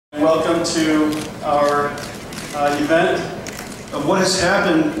Welcome to our event of what has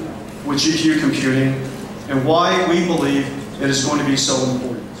happened with GPU computing and why we believe it is going to be so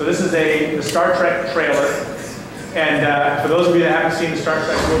important. So this is the Star Trek trailer, and for those of you that haven't seen the Star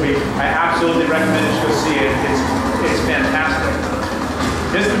Trek movie, I absolutely recommend you go see it. It's fantastic.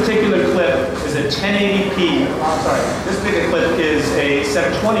 This particular clip is a 1080p. This particular clip is a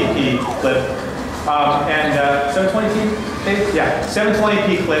 720p clip, 720p. Yeah,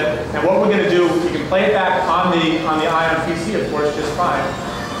 720p clip, and what we're going to do, you can play it back on the Ion PC, of course, just fine.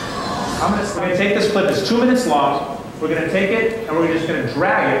 We're going to take this clip, it's 2 minutes long, we're going to take it, and we're just going to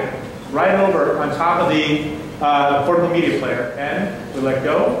drag it right over on top of the portable media player, and we let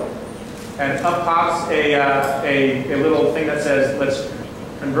go, and up pops a little thing that says, let's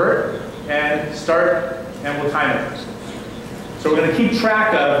convert, and start, and we'll time it. So we're going to keep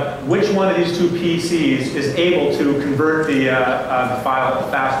track of which one of these two PCs is able to convert the file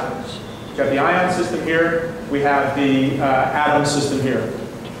the fastest. We've got the Ion system here. We have the Atom system here.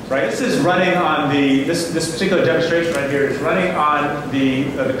 Right? This is running on this particular demonstration right here is running on the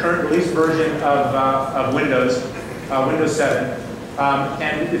current release version of Windows, Windows 7,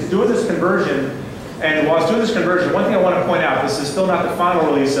 and it's doing this conversion. And while it's doing this conversion, one thing I want to point out, this is still not the final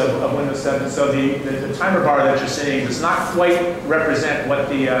release of Windows 7, so the timer bar that you're seeing does not quite represent what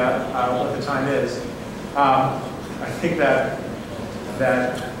the time is. I think that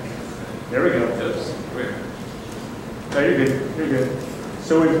there we go. No, you're good. You're good.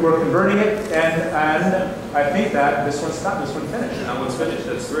 So we're converting it, and I think that this one's stopped. This one finished. That one's finished.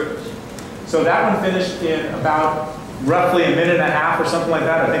 That's through. So that one finished in about roughly a minute and a half or something like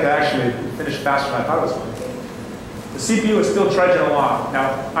that. I think I actually finished faster than I thought it was going to. The CPU is still trudging along.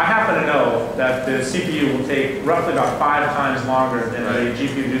 Now, I happen to know that the CPU will take roughly about 5 times longer than the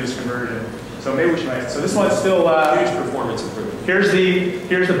GPU to do this conversion. So maybe we should make it. So this one's still huge performance improvement. Here's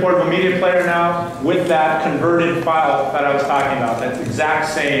the portable media player now with that converted file that I was talking about. That exact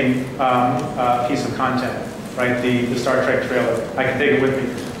same piece of content, right? The Star Trek trailer. I can take it with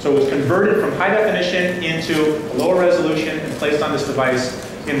me. So it was converted from high definition into a lower resolution and placed on this device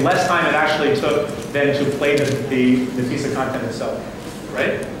in less time it actually took than to play the piece of content itself,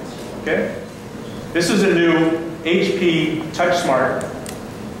 right? Okay? This is a new HP TouchSmart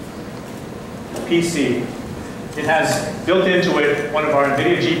PC. It has built into it one of our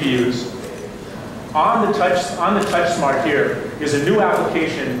NVIDIA GPUs. On the TouchSmart here is a new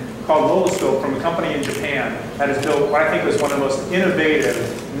application called Roloscope from a company in Japan that has built what I think is one of the most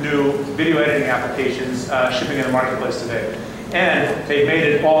innovative new video editing applications shipping in the marketplace today. And they've made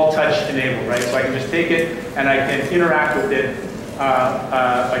it all touch enabled, right? So I can just take it and I can interact with it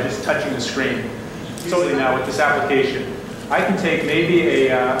by just touching the screen. So now with this application, I can take maybe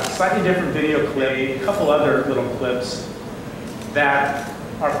a slightly different video clip, a couple other little clips that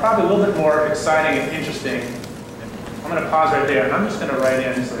are probably a little bit more exciting and interesting. I'm going to pause right there, and I'm just going to write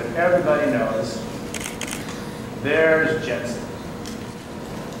in so that everybody knows. There's Jensen.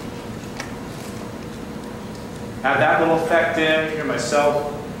 Have that little effect in, hear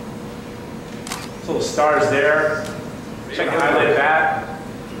myself. Little stars there. Check and highlight that,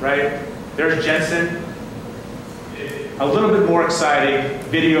 right? There's Jensen. A little bit more exciting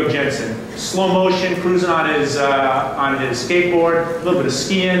video of Jensen. Slow motion, cruising on his skateboard, a little bit of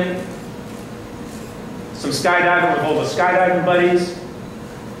skiing. Some skydiving with all the skydiving buddies.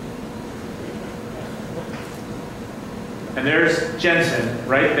 And there's Jensen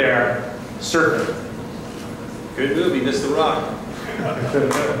right there, surfing. Good movie, missed the rock. What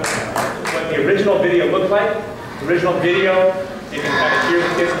the original video looked like. The original video, you can kind of hear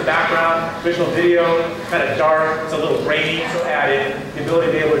the kids in the background. Original video, kind of dark, it's a little grainy. So add in the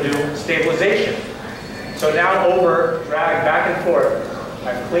ability to be able to do stabilization. So now over, drag back and forth.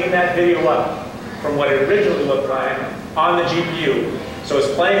 I've cleaned that video up from what it originally looked like on the GPU. So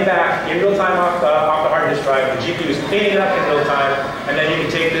it's playing back in real time off the hard disk drive. The GPU is cleaning it up in real time, and then you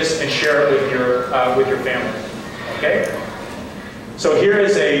can take this and share it with your family. Okay? So here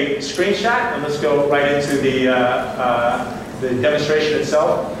is a screenshot, and let's go right into the demonstration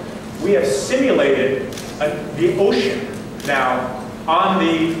itself. We have simulated the ocean now on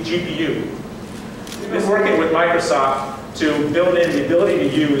the GPU. We've been working with Microsoft to build in the ability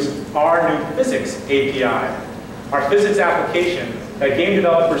to use our new physics API, our physics application that game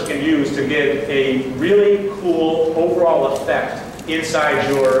developers can use to give a really cool overall effect inside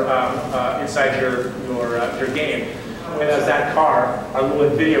your game. And as that car, our little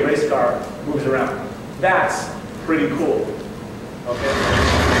NVIDIA race car, moves around. That's pretty cool. Okay.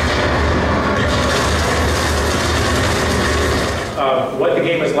 What the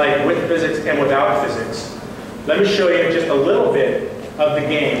game is like with physics and without physics. Let me show you just a little bit of the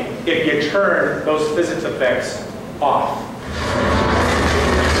game if you turn those physics effects off.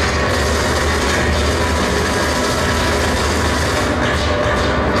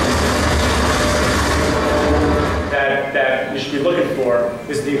 That you should be looking for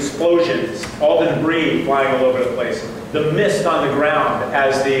is the explosions, all the debris flying all over the place, the mist on the ground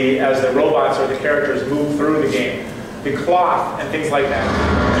as the robots or the characters move through the game, the cloth and things like that.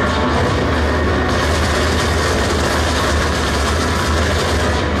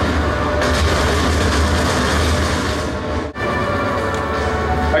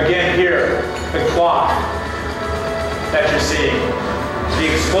 Again here, the cloth that you're seeing,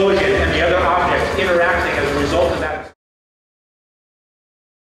 the explosion and the other object interacting as a result of that.